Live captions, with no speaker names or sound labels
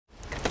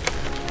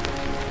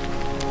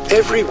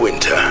Every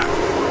winter,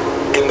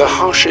 in the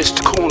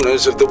harshest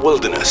corners of the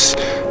wilderness,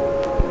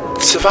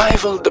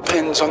 survival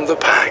depends on the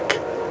pack.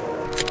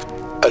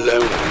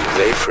 Alone,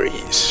 they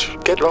freeze,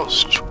 get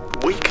lost,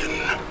 weaken.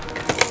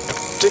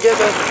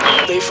 Together,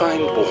 they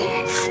find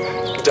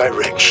warmth,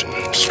 direction,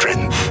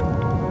 strength.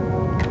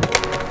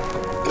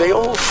 They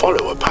all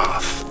follow a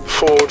path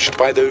forged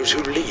by those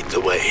who lead the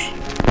way.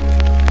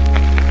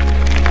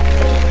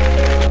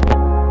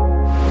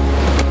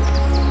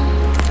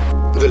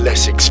 The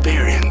less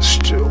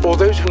experienced, or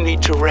those who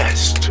need to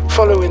rest,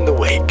 follow in the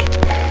wake,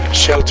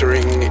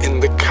 sheltering in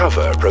the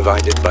cover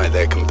provided by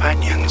their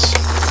companions.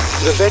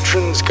 The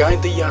veterans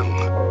guide the young.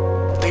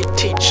 They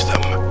teach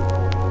them.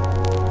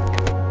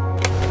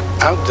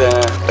 Out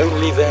there,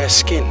 only their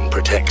skin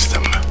protects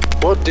them.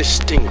 What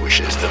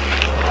distinguishes them?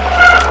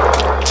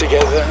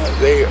 Together,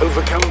 they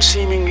overcome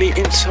seemingly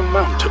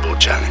insurmountable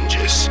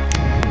challenges.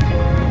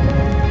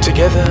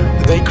 Together,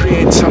 they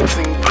create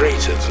something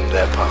greater than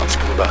their paths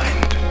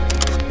combined.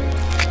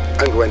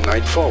 And when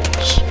night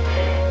falls,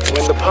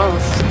 when the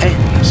path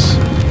ends,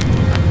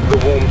 the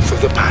warmth of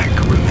the pack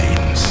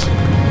remains.